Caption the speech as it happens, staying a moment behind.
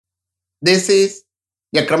This is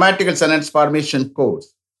a grammatical sentence formation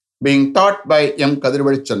course being taught by M.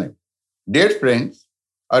 Kadirvadi. Dear friends,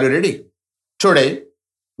 are you ready? Today,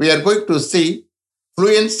 we are going to see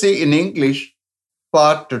Fluency in English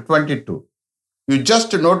Part 22. You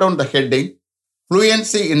just note down the heading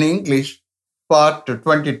Fluency in English Part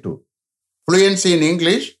 22. Fluency in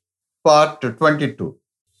English Part 22.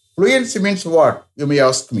 Fluency means what? You may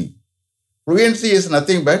ask me. Fluency is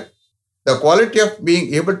nothing but the quality of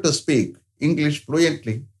being able to speak English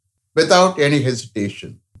fluently without any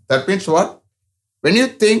hesitation. That means what? When you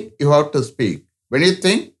think you have to speak, when you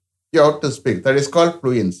think you have to speak, that is called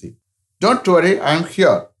fluency. Don't worry, I am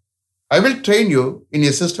here. I will train you in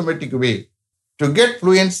a systematic way to get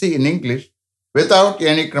fluency in English without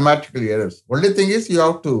any grammatical errors. Only thing is you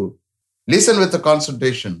have to listen with the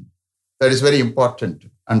concentration. That is very important.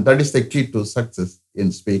 And that is the key to success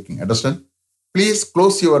in speaking. Understand? Please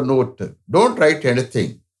close your note. Don't write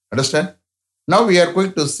anything. Understand? Now we are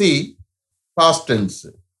going to see past tense.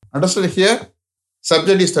 Understand here?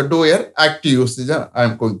 Subject is the doer, active usage I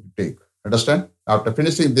am going to take. Understand? After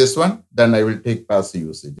finishing this one, then I will take passive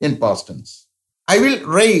usage in past tense. I will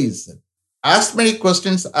raise as many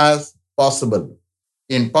questions as possible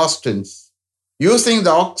in past tense using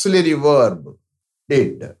the auxiliary verb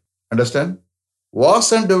did. Understand?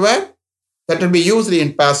 Was and were, that will be used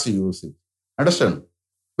in passive usage. Understand?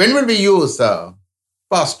 When will we use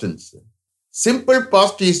past tense? Simple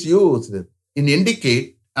past is used in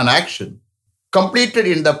indicate an action completed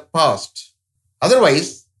in the past.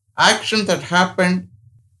 Otherwise, action that happened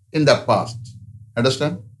in the past.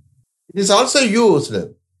 Understand? It is also used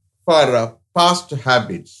for past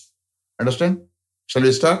habits. Understand? Shall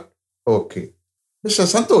we start? Okay. Mr.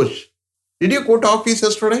 Santosh, did you go to office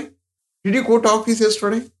yesterday? Did you go to office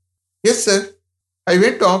yesterday? Yes, sir. I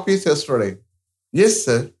went to office yesterday. Yes,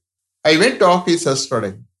 sir. I went to office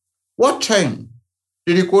yesterday. What time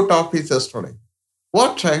did you go to office yesterday?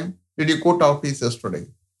 What time did you go to office yesterday?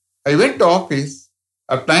 I went to office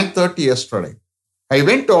at 9:30 yesterday. I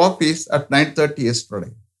went to office at 9:30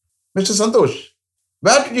 yesterday. Mr. Santosh,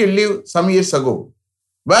 where did you live some years ago?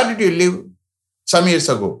 Where did you live some years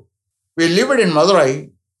ago? We lived in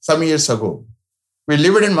Madurai some years ago. We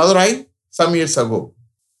lived in Madurai some years ago.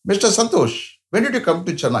 Mr. Santosh, when did you come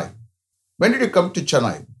to Chennai? When did you come to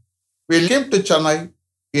Chennai? We came to Chennai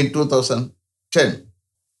in 2010.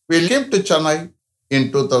 We came to Chennai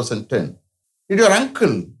in 2010. Did your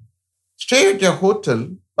uncle stay at your hotel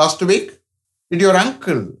last week? Did your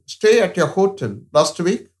uncle stay at your hotel last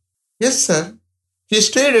week? Yes, sir. He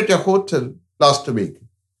stayed at your hotel last week.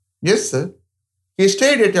 Yes, sir. He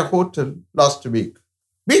stayed at your hotel last week.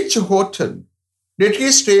 Which hotel did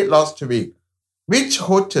he stay last week? Which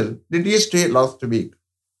hotel did he stay last week?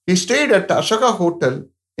 He stayed at Ashoka Hotel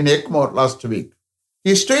in Egmore last week.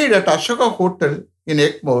 He stayed at Ashoka Hotel in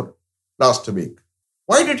Egmore last week.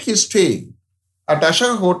 Why did he stay at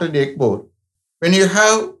Ashoka Hotel in Egmore when you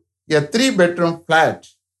have a 3-bedroom flat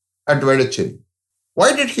at Velachery?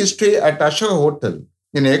 Why did he stay at Ashoka Hotel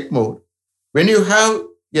in Egmore when you have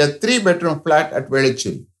a 3-bedroom flat at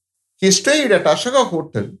Velachery? He stayed at Ashoka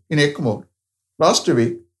Hotel in Egmore last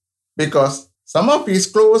week because some of his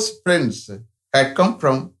close friends had come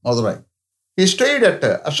from Madurai. He stayed at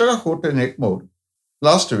Ashoka Hotel in Egmore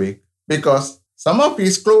last week because some of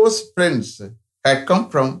his close friends had come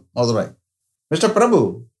from Madurai. Mr.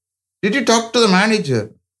 Prabhu, did you talk to the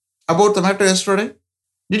manager about the matter yesterday?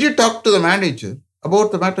 Did you talk to the manager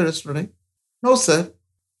about the matter yesterday? No, sir.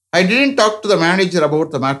 I didn't talk to the manager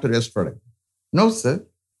about the matter yesterday. No, sir.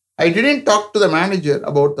 I didn't talk to the manager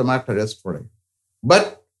about the matter yesterday.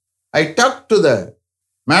 But I talked to the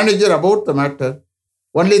manager about the matter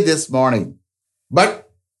only this morning. But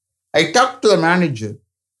I talked to the manager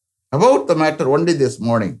about the matter only this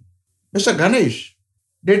morning. Mr. Ganesh,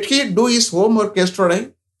 did he do his homework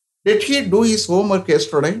yesterday? Did he do his homework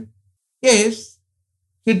yesterday? Yes,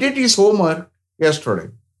 he did his homework yesterday.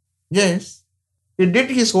 Yes, he did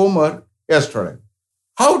his homework yesterday.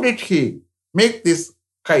 How did he make this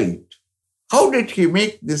kite? How did he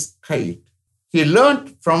make this kite? He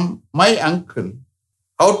learned from my uncle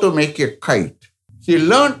how to make a kite. He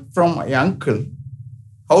learned from my uncle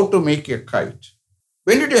how to make a kite.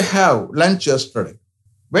 When did you have lunch yesterday?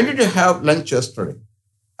 When did you have lunch yesterday?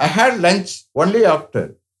 I had lunch only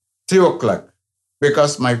after 3 o'clock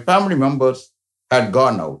because my family members had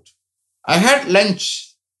gone out. I had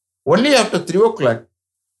lunch only after 3 o'clock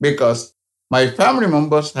because my family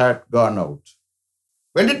members had gone out.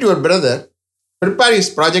 When did your brother prepare his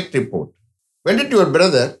project report? When did your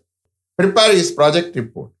brother prepare his project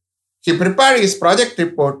report? He prepared his project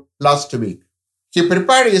report last week. He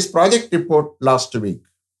prepared his project report last week.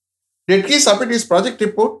 Did he submit his project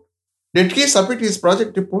report? Did he submit his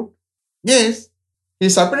project report? Yes, he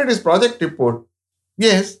submitted his project report.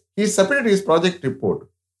 Yes, he submitted his project report.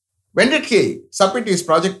 When did he submit his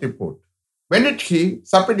project report? When did he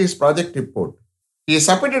submit his project report? He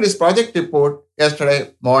submitted his project report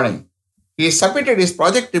yesterday morning. He submitted his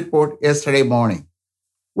project report yesterday morning.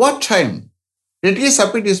 What time did he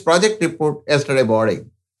submit his project report yesterday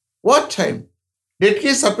morning? What time did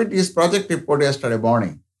he submit his project report yesterday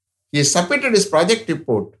morning? He submitted his project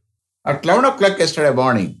report at 11 o'clock yesterday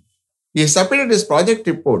morning. He submitted his project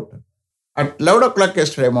report at 11 o'clock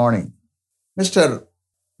yesterday morning. Mr.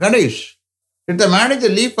 Ganesh, did the manager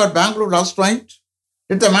leave for Bangalore last night?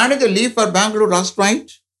 Did the manager leave for Bangalore last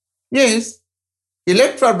night? Yes, he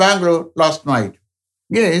left for Bangalore last night.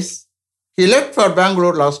 Yes, he left for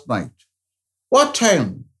Bangalore last night. What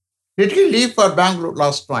time did he leave for Bangalore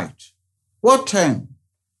last night? What time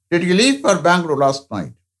did he leave for Bangalore last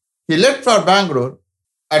night? He left for Bangalore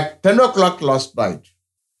at 10 o'clock last night.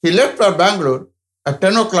 He left for Bangalore at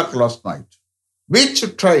 10 o'clock last night.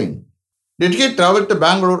 Which train did he travel to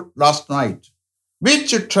Bangalore last night?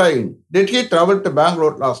 Which train did he travel to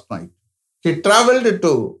Bangalore last night? He traveled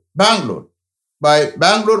to Bangalore by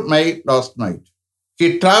Bangalore Mail last night.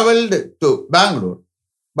 He traveled to Bangalore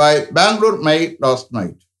by Bangalore Mail last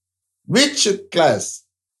night. Which class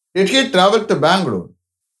did he travel to Bangalore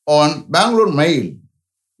on Bangalore Mail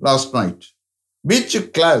last night? Which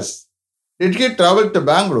class did he travel to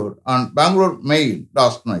Bangalore on Bangalore Mail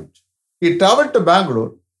last night? He traveled to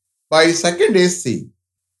Bangalore by second AC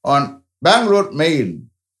on Bangalore Mail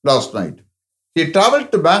last night. He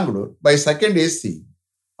traveled to Bangalore by second AC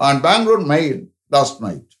on Bangalore Mail last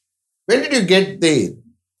night. When did you get there?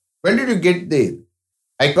 When did you get there?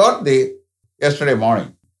 I got there yesterday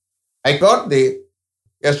morning. I got there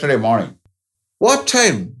yesterday morning. What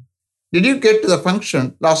time did you get to the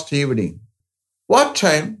function last evening? What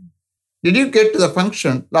time did you get to the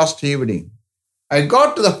function last evening? I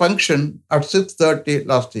got to the function at 6:30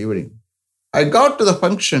 last evening. I got to the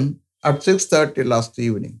function at 6:30 last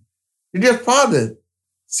evening. Did your father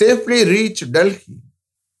safely reach Delhi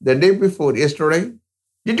the day before yesterday?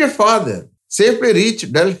 Did your father safely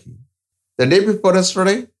reach Delhi the day before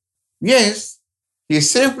yesterday? Yes, he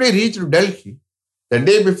safely reached Delhi the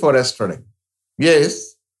day before yesterday.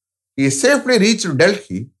 Yes, he safely reached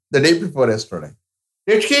Delhi the day before yesterday.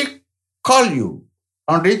 Did he call you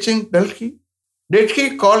on reaching Delhi? Did he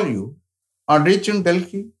call you on reaching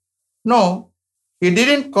Delhi? No, he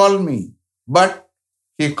didn't call me, but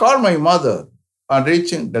he called my mother on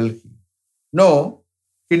reaching Delhi. No,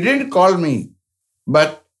 he didn't call me,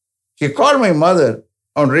 but he called my mother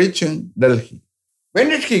on reaching Delhi. When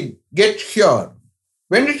did he get here?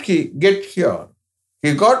 When did he get here?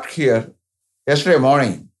 He got here yesterday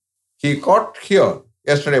morning. He got here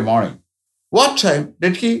yesterday morning. What time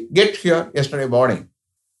did he get here yesterday morning?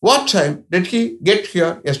 What time did he get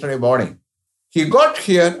here yesterday morning? He got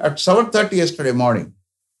here at 7:30 yesterday morning.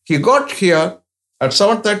 He got here at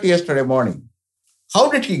 7:30 yesterday morning. How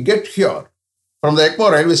did he get here from the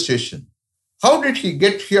Ekmore railway station? How did he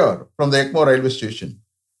get here from the Ekmore railway station?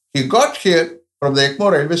 He got here from the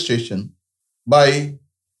Ekmore railway station by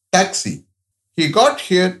taxi. He got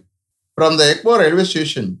here from the Ekmore railway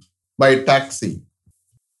station by taxi.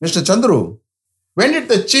 Mr. Chandru, when did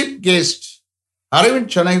the chief guest arrive in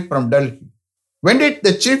Chennai from Delhi? When did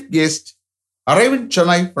the chief guest arrive in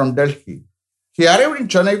Chennai from Delhi? He arrived in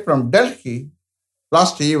Chennai from Delhi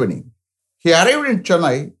last evening. He arrived in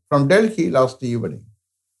Chennai from Delhi last evening.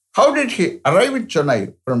 How did he arrive in Chennai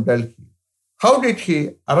from Delhi? How did he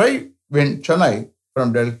arrive in Chennai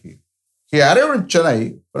from Delhi? He arrived in Chennai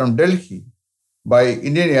from Delhi by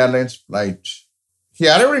Indian Airlines flight. He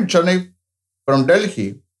arrived in Chennai from Delhi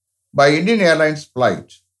by Indian Airlines flight.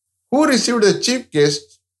 Who received the chief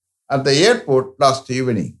guest at the airport last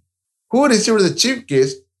evening? Who received the chief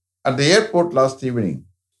guest at the airport last evening?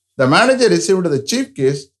 The manager received the chief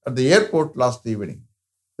guest at the airport last evening.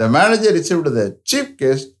 The manager received the chief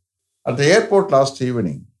guest at the airport last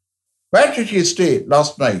evening. Where did he stay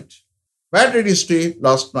last night? Where did he stay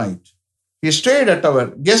last night? He stayed at our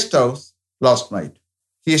guest house last night.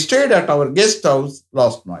 He stayed at our guest house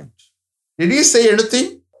last night. Did he say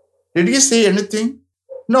anything? Did he say anything?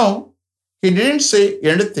 No, he didn't say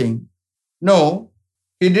anything. No,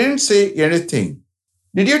 he didn't say anything.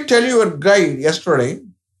 Did you tell your guide yesterday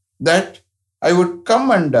that I would come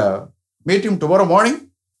and meet him tomorrow morning?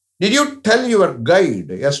 Did you tell your guide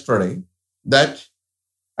yesterday that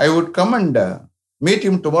I would come and meet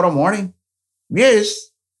him tomorrow morning?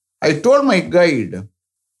 Yes, I told my guide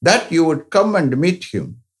that you would come and meet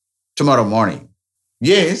him tomorrow morning.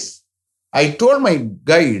 Yes, I told my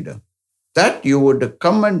guide that you would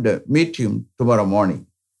come and meet him tomorrow morning.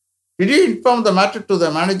 Did you inform the matter to the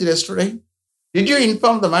manager yesterday? Did you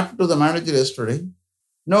inform the matter to the manager yesterday?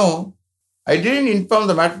 No, I didn't inform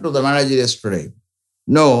the matter to the manager yesterday.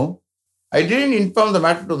 No, I didn't inform the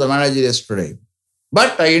matter to the manager yesterday.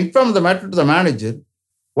 But I informed the matter to the manager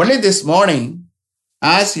only this morning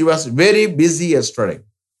as he was very busy yesterday.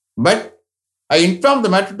 But I informed the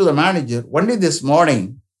matter to the manager only this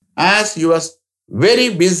morning as he was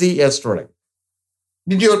very busy yesterday.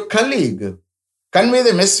 Did your colleague convey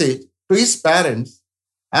the message to his parents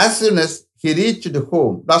as soon as he reached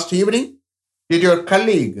home last evening? Did your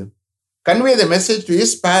colleague convey the message to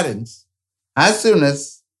his parents as soon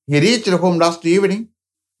as he reached home last evening?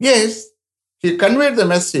 Yes, he conveyed the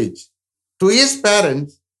message to his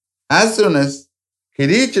parents as soon as he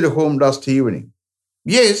reached home last evening.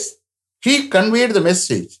 Yes, he conveyed the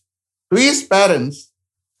message to his parents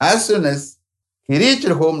as soon as he reached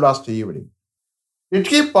home last evening. Did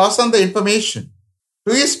he pass on the information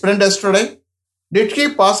to his friend yesterday? Did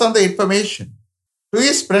he pass on the information to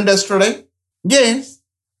his friend yesterday? Yes,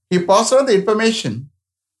 he passed on the information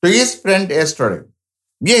to his friend yesterday.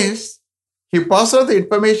 Yes, he passed on the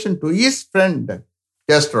information to his friend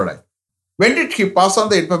yesterday. When did he pass on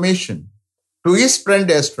the information to his friend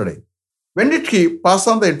yesterday? When did he pass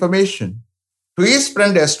on the information to his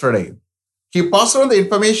friend yesterday? He passed on the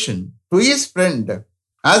information to his friend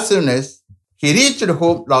as soon as he reached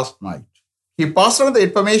home last night. He passed on the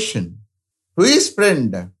information to his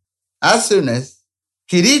friend as soon as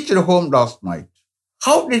he reached home last night.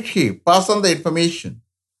 How did he pass on the information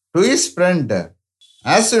to his friend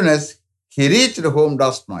as soon as he reached home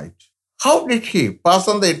last night? How did he pass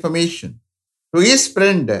on the information to his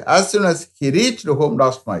friend as soon as he reached home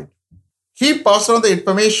last night? He passed on the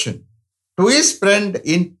information to his friend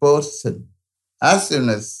in person as soon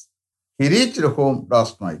as he reached home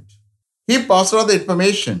last night. He passed on the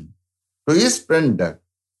information to his friend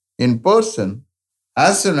in person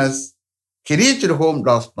as soon as he reached home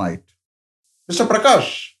last night. Mr.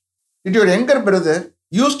 Prakash, did your younger brother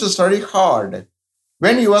used to study hard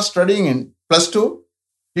when he was studying in plus 2?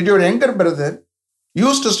 Did your younger brother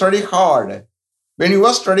used to study hard when he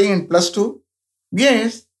was studying in plus 2?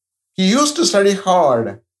 Yes, he used to study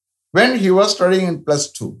hard when he was studying in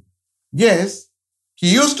plus 2. Yes,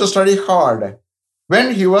 he used to study hard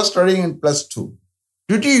when he was studying in plus 2.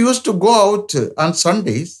 Did you used to go out on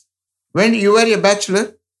Sundays when you were a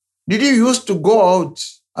bachelor? Did you used to go out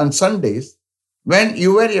on Sundays when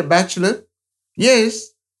you were a bachelor?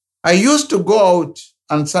 Yes, I used to go out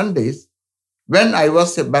on Sundays when I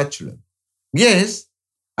was a bachelor. Yes,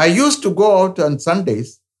 I used to go out on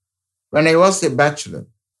Sundays when I was a bachelor.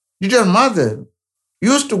 Did your mother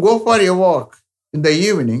used to go for a walk in the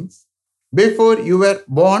evenings before you were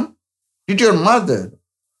born? Did your mother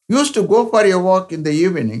used to go for a walk in the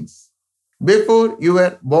evenings before you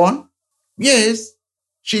were born? Yes,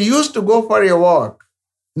 she used to go for a walk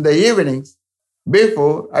in the evenings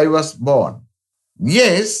before I was born.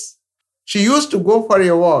 Yes, she used to go for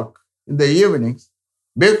a walk in the evenings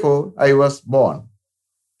before I was born.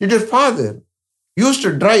 Did your father used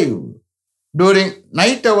to drive during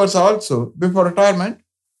night hours also before retirement?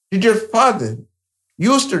 Did your father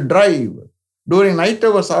used to drive during night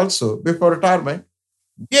hours also before retirement?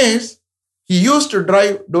 Yes, he used to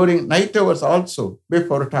drive during night hours also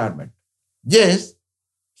before retirement. Yes,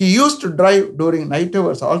 he used to drive during night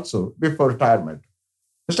hours also before retirement.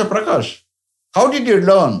 Mr. Prakash, how did you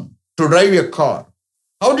learn to drive a car?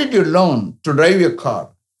 How did you learn to drive a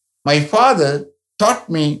car? My father taught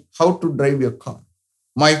me how to drive a car.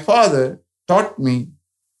 My father taught me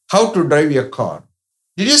how to drive a car.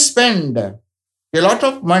 Did you spend a lot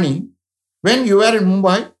of money when you were in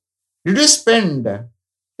Mumbai? Did you spend a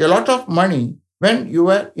lot of money when you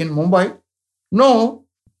were in Mumbai? No,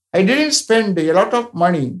 I didn't spend a lot of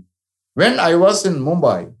money when I was in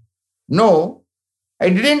Mumbai. No, I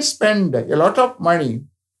didn't spend a lot of money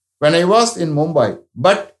when I was in Mumbai,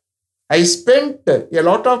 but I spent a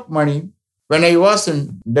lot of money when I was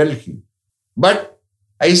in Delhi. But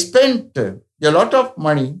I spent a lot of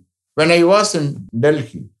money when I was in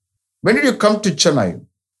Delhi. When did you come to Chennai?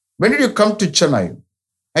 When did you come to Chennai?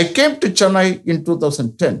 I came to Chennai in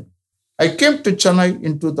 2010. I came to Chennai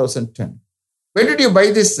in 2010. When did you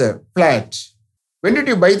buy this flat? When did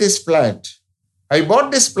you buy this flat? I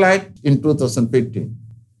bought this flat in 2015.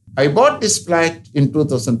 I bought this flat in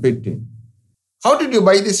 2015. How did you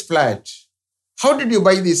buy this flat? How did you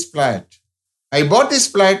buy this flat? I bought this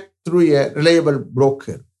flat through a reliable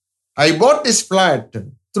broker. I bought this flat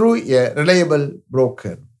through a reliable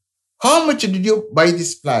broker. How much did you buy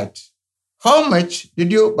this flat? How much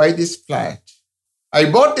did you buy this flat? I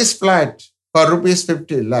bought this flat for rupees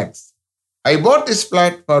 50 lakhs. I bought this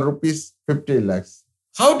flat for rupees 50 lakhs.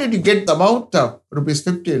 How did you get the amount of rupees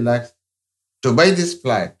 50 lakhs to buy this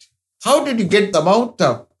flat? How did you get the amount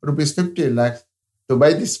of rupees 50 lakhs to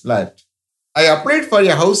buy this flat? I applied for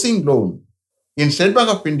a housing loan in State Bank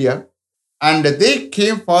of India and they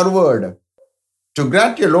came forward to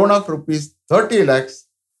grant a loan of rupees 30 lakhs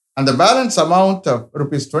and the balance amount of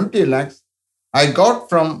rupees 20 lakhs I got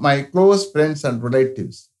from my close friends and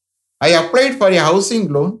relatives. I applied for a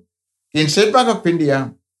housing loan in State Bank of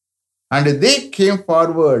India and they came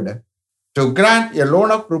forward to grant a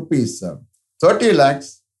loan of rupees 30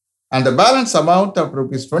 lakhs and the balance amount of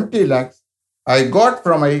rupees 20 lakhs I got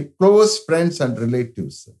from my close friends and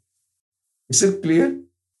relatives. Is it clear?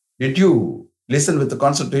 Did you listen with the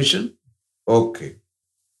concentration? Okay.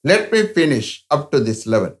 Let me finish up to this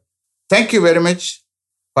level. Thank you very much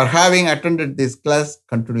for having attended this class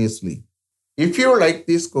continuously. If you like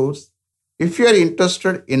this course, if you are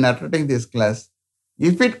interested in attending this class,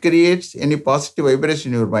 if it creates any positive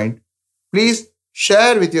vibration in your mind, please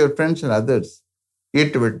share with your friends and others.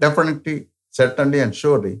 It will definitely, certainly, and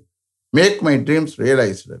surely make my dreams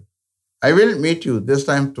realized. I will meet you this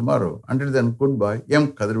time tomorrow. Until then, goodbye.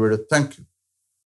 M. Kadirvedu. Thank you.